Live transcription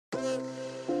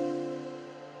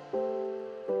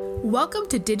Welcome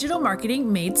to Digital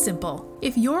Marketing Made Simple.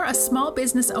 If you're a small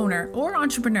business owner or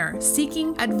entrepreneur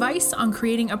seeking advice on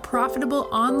creating a profitable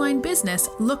online business,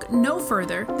 look no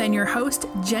further than your host,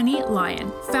 Jenny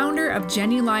Lyon, founder of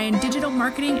Jenny Lyon Digital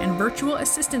Marketing and Virtual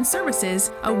Assistant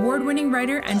Services, award-winning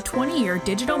writer and 20-year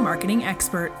digital marketing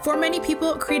expert. For many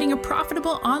people, creating a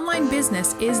profitable online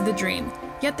business is the dream,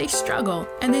 yet they struggle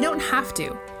and they don't have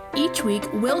to. Each week,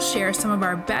 we'll share some of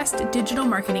our best digital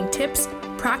marketing tips,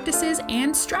 practices,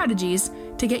 and strategies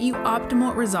to get you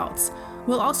optimal results.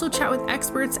 We'll also chat with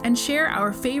experts and share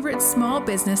our favorite small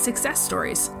business success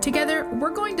stories. Together,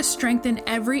 we're going to strengthen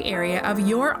every area of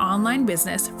your online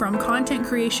business, from content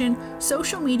creation,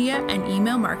 social media, and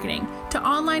email marketing, to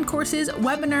online courses,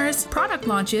 webinars, product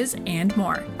launches, and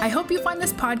more. I hope you find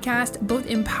this podcast both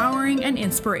empowering and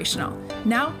inspirational.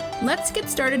 Now, let's get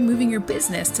started moving your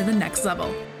business to the next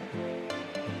level.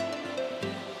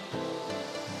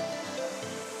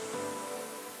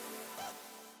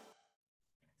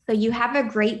 So you have a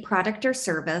great product or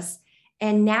service,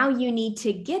 and now you need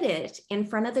to get it in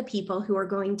front of the people who are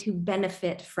going to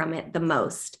benefit from it the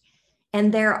most.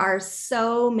 And there are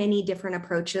so many different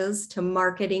approaches to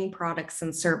marketing products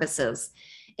and services.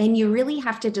 And you really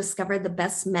have to discover the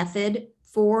best method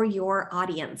for your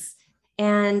audience.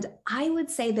 And I would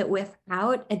say that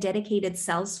without a dedicated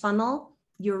sales funnel,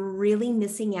 you're really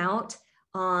missing out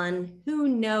on who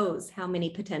knows how many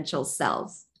potential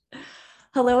sales.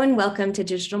 Hello and welcome to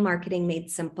Digital Marketing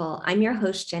Made Simple. I'm your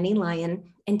host, Jenny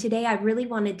Lyon, and today I really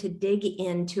wanted to dig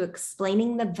into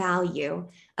explaining the value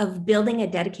of building a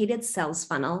dedicated sales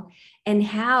funnel and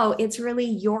how it's really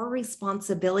your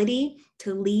responsibility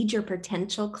to lead your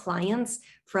potential clients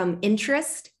from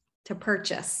interest to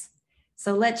purchase.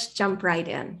 So let's jump right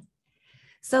in.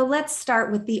 So let's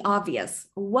start with the obvious.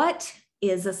 What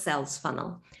is a sales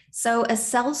funnel? So a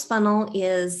sales funnel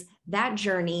is that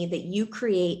journey that you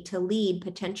create to lead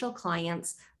potential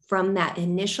clients from that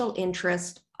initial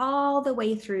interest all the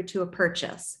way through to a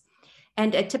purchase.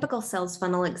 And a typical sales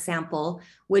funnel example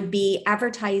would be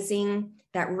advertising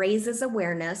that raises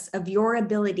awareness of your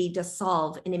ability to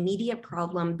solve an immediate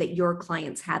problem that your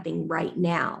client's having right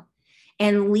now,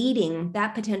 and leading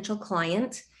that potential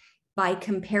client by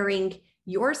comparing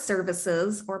your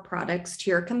services or products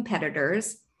to your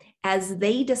competitors as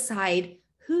they decide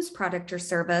whose product or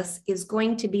service is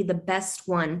going to be the best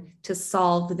one to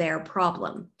solve their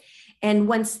problem. And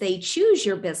once they choose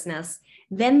your business,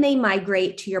 then they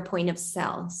migrate to your point of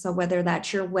sale. So whether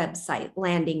that's your website,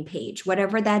 landing page,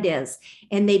 whatever that is,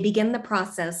 and they begin the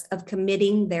process of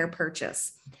committing their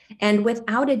purchase. And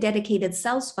without a dedicated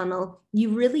sales funnel, you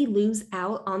really lose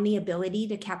out on the ability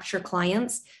to capture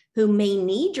clients who may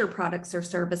need your products or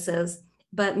services,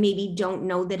 but maybe don't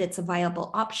know that it's a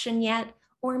viable option yet,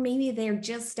 or maybe they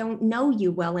just don't know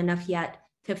you well enough yet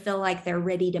to feel like they're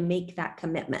ready to make that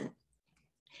commitment.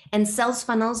 And sales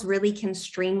funnels really can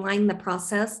streamline the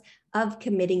process of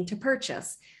committing to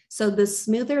purchase. So the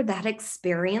smoother that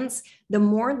experience, the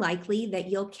more likely that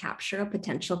you'll capture a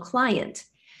potential client.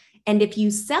 And if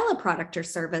you sell a product or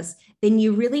service, then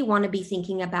you really want to be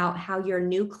thinking about how your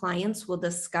new clients will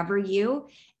discover you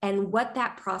and what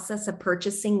that process of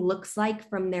purchasing looks like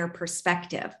from their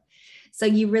perspective. So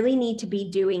you really need to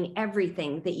be doing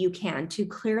everything that you can to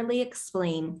clearly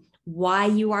explain why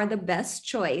you are the best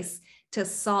choice to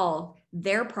solve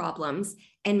their problems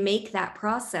and make that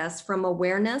process from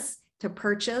awareness to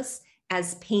purchase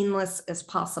as painless as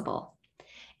possible.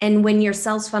 And when your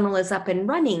sales funnel is up and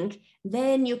running,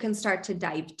 then you can start to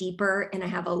dive deeper. And I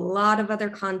have a lot of other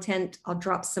content. I'll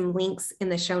drop some links in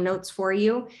the show notes for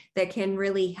you that can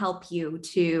really help you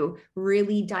to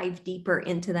really dive deeper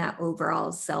into that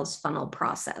overall sales funnel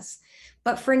process.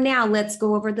 But for now, let's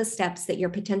go over the steps that your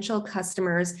potential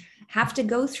customers have to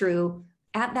go through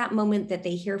at that moment that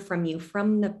they hear from you,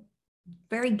 from the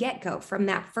very get-go, from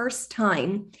that first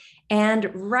time,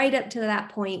 and right up to that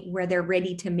point where they're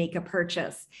ready to make a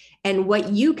purchase, and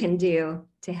what you can do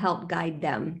to help guide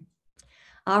them.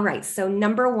 All right, so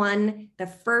number one, the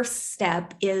first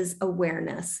step is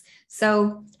awareness.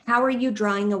 So how are you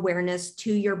drawing awareness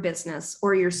to your business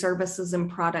or your services and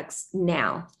products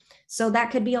now? So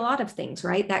that could be a lot of things,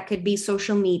 right? That could be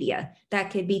social media.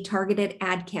 That could be targeted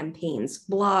ad campaigns,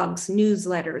 blogs,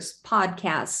 newsletters,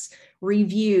 podcasts,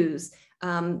 reviews,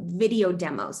 video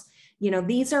demos.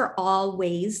 These are all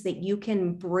ways that you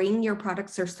can bring your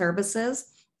products or services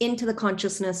into the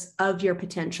consciousness of your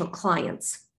potential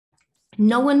clients.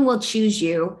 No one will choose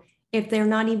you if they're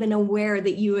not even aware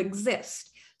that you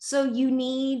exist. So you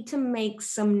need to make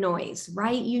some noise,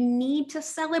 right? You need to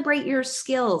celebrate your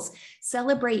skills,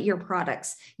 celebrate your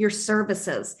products, your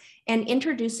services, and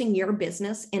introducing your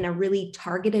business in a really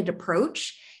targeted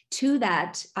approach to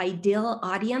that ideal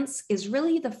audience is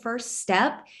really the first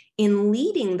step in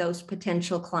leading those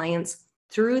potential clients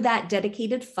through that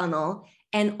dedicated funnel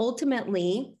and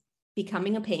ultimately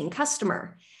becoming a paying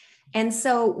customer. And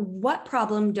so, what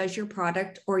problem does your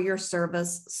product or your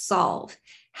service solve?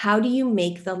 How do you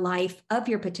make the life of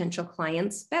your potential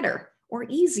clients better or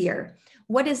easier?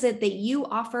 What is it that you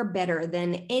offer better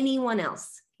than anyone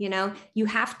else? You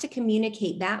have to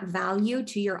communicate that value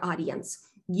to your audience.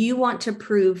 You want to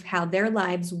prove how their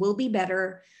lives will be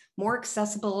better, more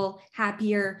accessible,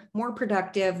 happier, more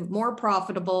productive, more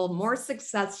profitable, more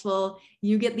successful.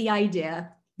 You get the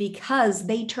idea, because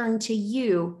they turn to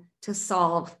you to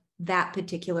solve that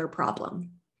particular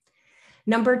problem.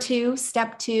 Number 2,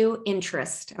 step 2,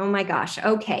 interest. Oh my gosh.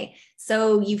 Okay.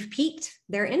 So you've piqued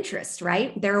their interest,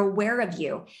 right? They're aware of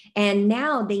you. And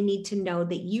now they need to know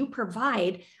that you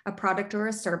provide a product or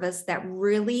a service that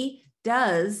really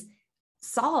does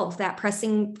solve that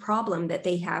pressing problem that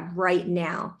they have right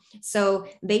now. So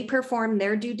they perform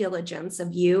their due diligence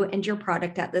of you and your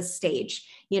product at this stage.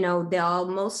 They'll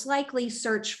most likely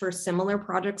search for similar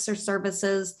products or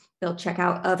services. They'll check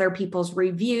out other people's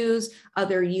reviews,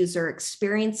 other user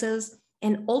experiences,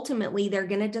 and ultimately they're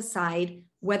going to decide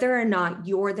whether or not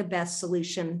you're the best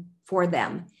solution for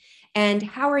them. And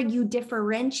how are you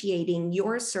differentiating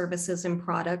your services and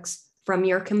products from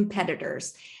your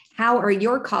competitors? How are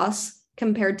your costs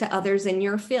compared to others in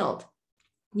your field?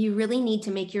 You really need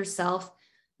to make yourself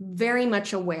very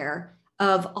much aware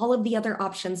of all of the other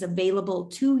options available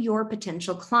to your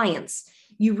potential clients.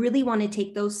 You really want to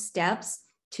take those steps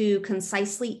to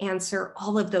concisely answer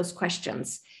all of those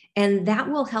questions. And that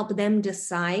will help them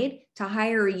decide to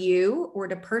hire you or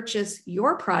to purchase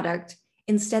your product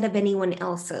instead of anyone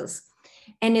else's.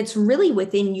 And it's really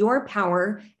within your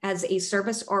power as a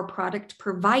service or product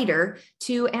provider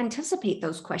to anticipate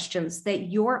those questions that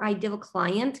your ideal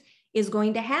client is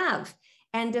going to have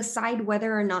and decide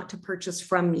whether or not to purchase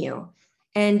from you.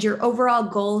 And your overall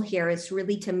goal here is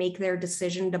really to make their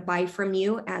decision to buy from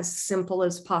you as simple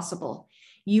as possible.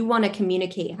 You want to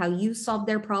communicate how you solve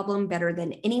their problem better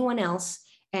than anyone else,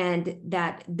 and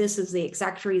that this is the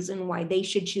exact reason why they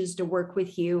should choose to work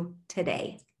with you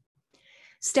today.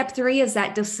 Step 3 is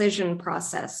that decision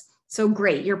process. So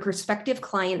great, your prospective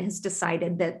client has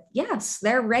decided that, yes,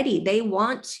 they're ready. They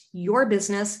want your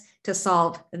business to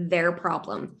solve their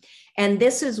problem. And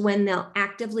this is when they'll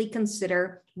actively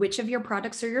consider which of your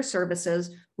products or your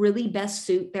services really best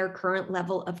suit their current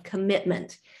level of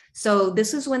commitment. So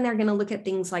this is when they're going to look at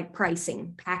things like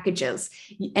pricing, packages,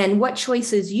 and what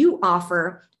choices you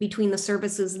offer between the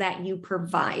services that you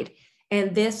provide.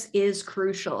 And this is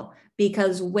crucial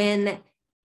because when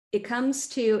it comes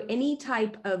to any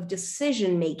type of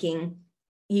decision making,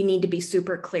 you need to be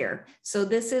super clear. So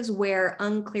this is where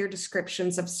unclear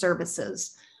descriptions of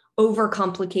services,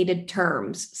 overcomplicated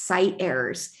terms, site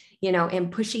errors,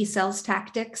 and pushy sales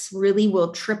tactics really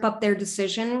will trip up their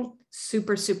decision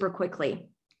super, super quickly.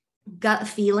 Gut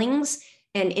feelings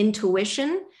and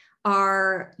intuition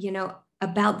are,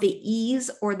 about the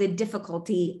ease or the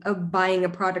difficulty of buying a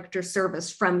product or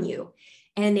service from you.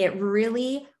 And it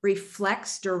really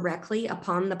reflects directly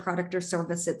upon the product or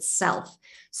service itself.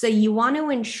 So you want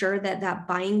to ensure that that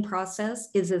buying process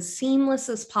is as seamless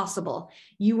as possible.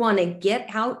 You want to get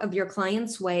out of your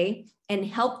client's way and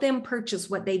help them purchase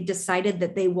what they've decided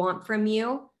that they want from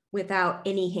you without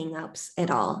any hangups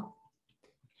at all.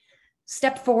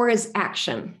 Step 4 is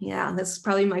action. Yeah, this is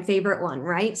probably my favorite one,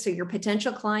 right? So your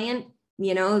potential client,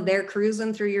 they're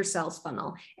cruising through your sales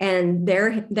funnel and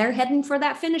they're heading for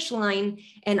that finish line.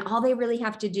 And all they really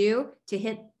have to do to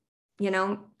hit,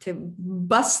 to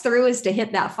bust through is to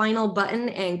hit that final button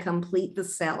and complete the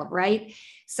sale, right?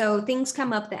 So things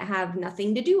come up that have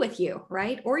nothing to do with you,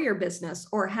 right? Or your business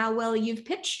or how well you've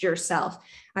pitched yourself.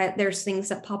 There's things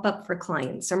that pop up for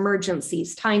clients,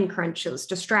 emergencies, time crunches,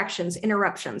 distractions,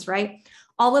 interruptions, right?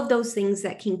 All of those things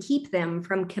that can keep them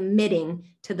from committing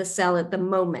to the sale at the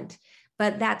moment.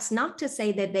 But that's not to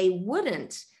say that they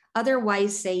wouldn't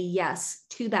otherwise say yes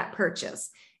to that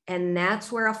purchase. And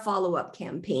that's where a follow-up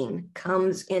campaign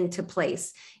comes into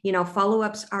place.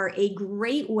 Follow-ups are a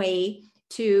great way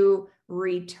to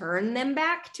return them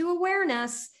back to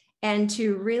awareness and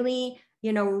to really,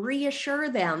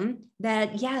 reassure them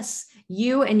that, yes,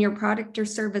 you and your product or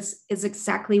service is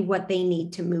exactly what they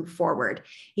need to move forward.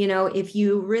 If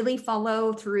you really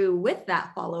follow through with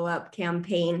that follow-up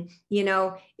campaign,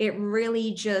 it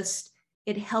really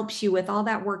it helps you with all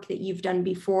that work that you've done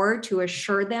before to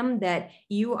assure them that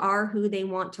you are who they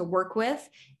want to work with.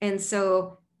 And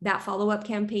so that follow-up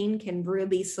campaign can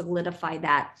really solidify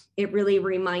that. It really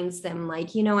reminds them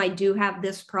like, I do have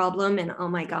this problem, and oh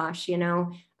my gosh,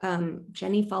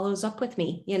 Jenny follows up with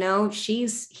me,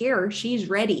 she's here, she's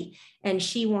ready, and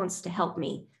she wants to help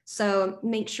me. So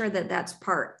make sure that that's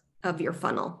part of your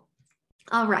funnel.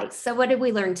 All right, so what did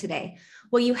we learn today?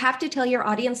 Well, you have to tell your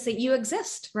audience that you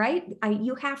exist, right?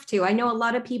 You have to. I know a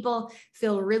lot of people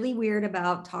feel really weird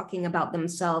about talking about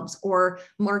themselves or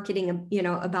marketing,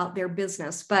 about their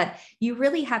business, but you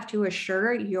really have to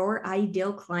assure your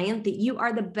ideal client that you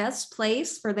are the best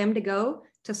place for them to go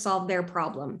to solve their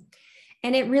problem.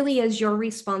 And it really is your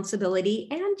responsibility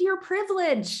and your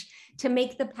privilege to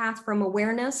make the path from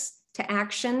awareness to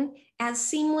action as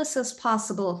seamless as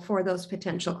possible for those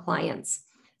potential clients.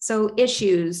 So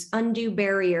issues, undue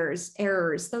barriers,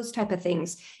 errors, those type of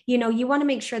things, you want to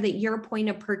make sure that your point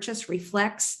of purchase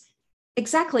reflects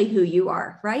exactly who you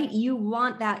are, right? You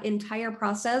want that entire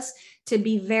process to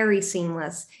be very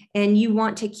seamless, and you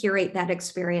want to curate that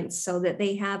experience so that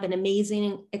they have an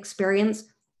amazing experience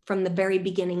from the very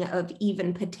beginning of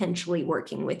even potentially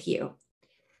working with you.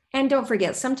 And don't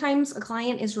forget, sometimes a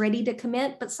client is ready to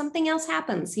commit, but something else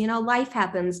happens. Life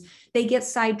happens. They get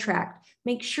sidetracked.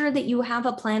 Make sure that you have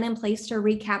a plan in place to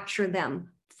recapture them.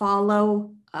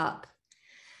 Follow up.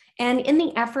 And in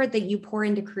the effort that you pour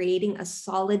into creating a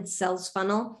solid sales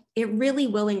funnel, it really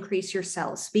will increase your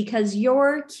sales because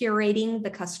you're curating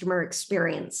the customer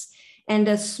experience. And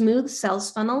a smooth sales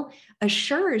funnel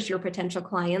assures your potential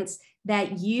clients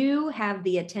that you have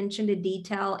the attention to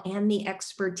detail and the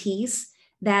expertise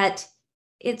that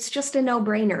it's just a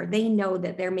no-brainer. They know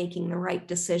that they're making the right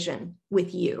decision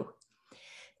with you.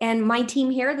 And my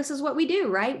team here, this is what we do,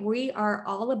 right? We are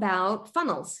all about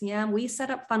funnels. Yeah, we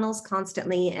set up funnels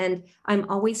constantly, and I'm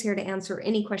always here to answer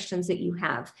any questions that you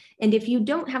have. And if you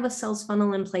don't have a sales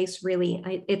funnel in place,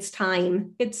 really, it's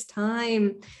time. It's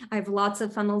time. I have lots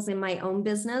of funnels in my own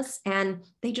business, and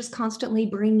they just constantly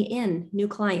bring in new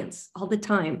clients all the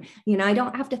time. I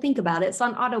don't have to think about it. It's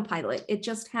on autopilot. It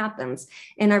just happens.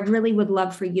 And I really would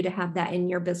love for you to have that in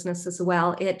your business as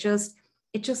well. It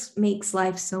just makes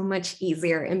life so much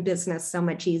easier and business so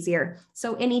much easier.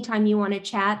 So anytime you want to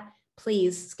chat,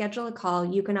 please schedule a call.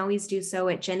 You can always do so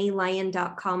at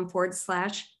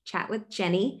jennylyon.com/chat with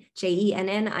Jenny,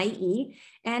 JENNIE.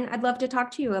 And I'd love to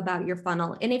talk to you about your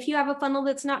funnel. And if you have a funnel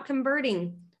that's not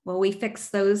converting, well, we fix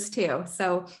those too.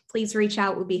 So please reach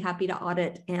out. We'll be happy to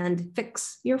audit and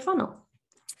fix your funnel.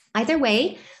 Either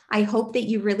way, I hope that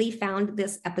you really found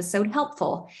this episode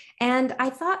helpful. And I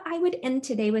thought I would end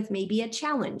today with maybe a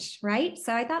challenge, right?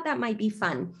 So I thought that might be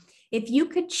fun. If you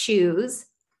could choose,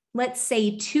 let's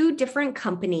say, 2 different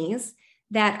companies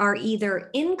that are either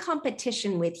in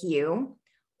competition with you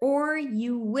or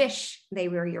you wish they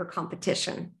were your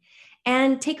competition,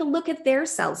 and take a look at their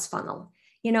sales funnel.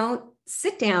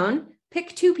 Sit down,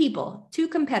 pick 2 people, 2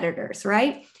 competitors,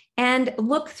 right? And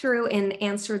look through and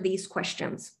answer these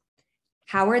questions.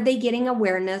 How are they getting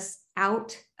awareness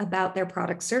out about their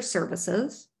products or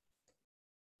services?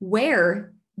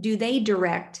 Where do they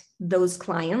direct those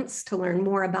clients to learn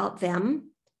more about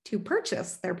them to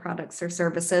purchase their products or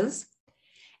services?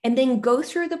 And then go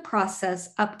through the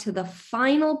process up to the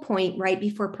final point right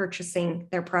before purchasing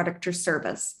their product or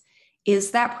service.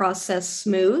 Is that process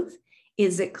smooth?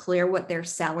 Is it clear what they're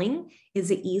selling?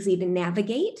 Is it easy to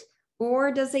navigate?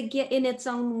 Or does it get in its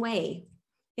own way?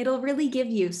 It'll really give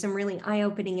you some really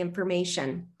eye-opening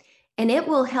information, and it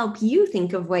will help you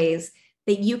think of ways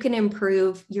that you can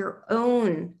improve your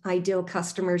own ideal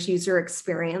customer's user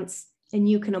experience, and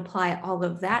you can apply all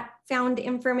of that found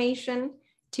information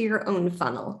to your own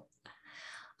funnel.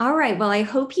 All right, well, I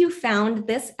hope you found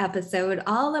this episode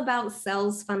all about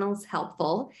sales funnels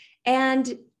helpful,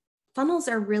 and funnels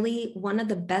are really one of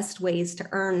the best ways to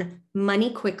earn money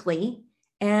quickly.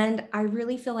 And I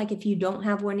really feel like if you don't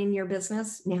have one in your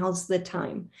business, now's the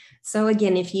time. So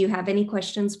again, if you have any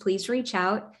questions, please reach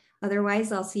out.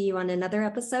 Otherwise, I'll see you on another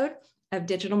episode of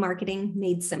Digital Marketing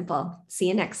Made Simple. See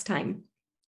you next time.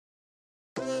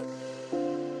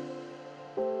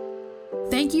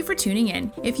 Thank you for tuning in.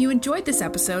 If you enjoyed this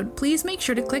episode, please make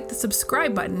sure to click the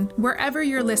subscribe button wherever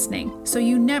you're listening so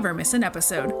you never miss an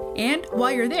episode. And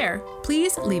while you're there,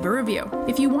 please leave a review.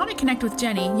 If you want to connect with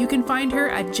Jenny, you can find her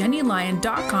at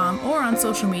jennylyon.com or on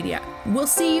social media. We'll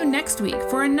see you next week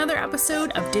for another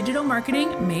episode of Digital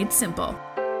Marketing Made Simple.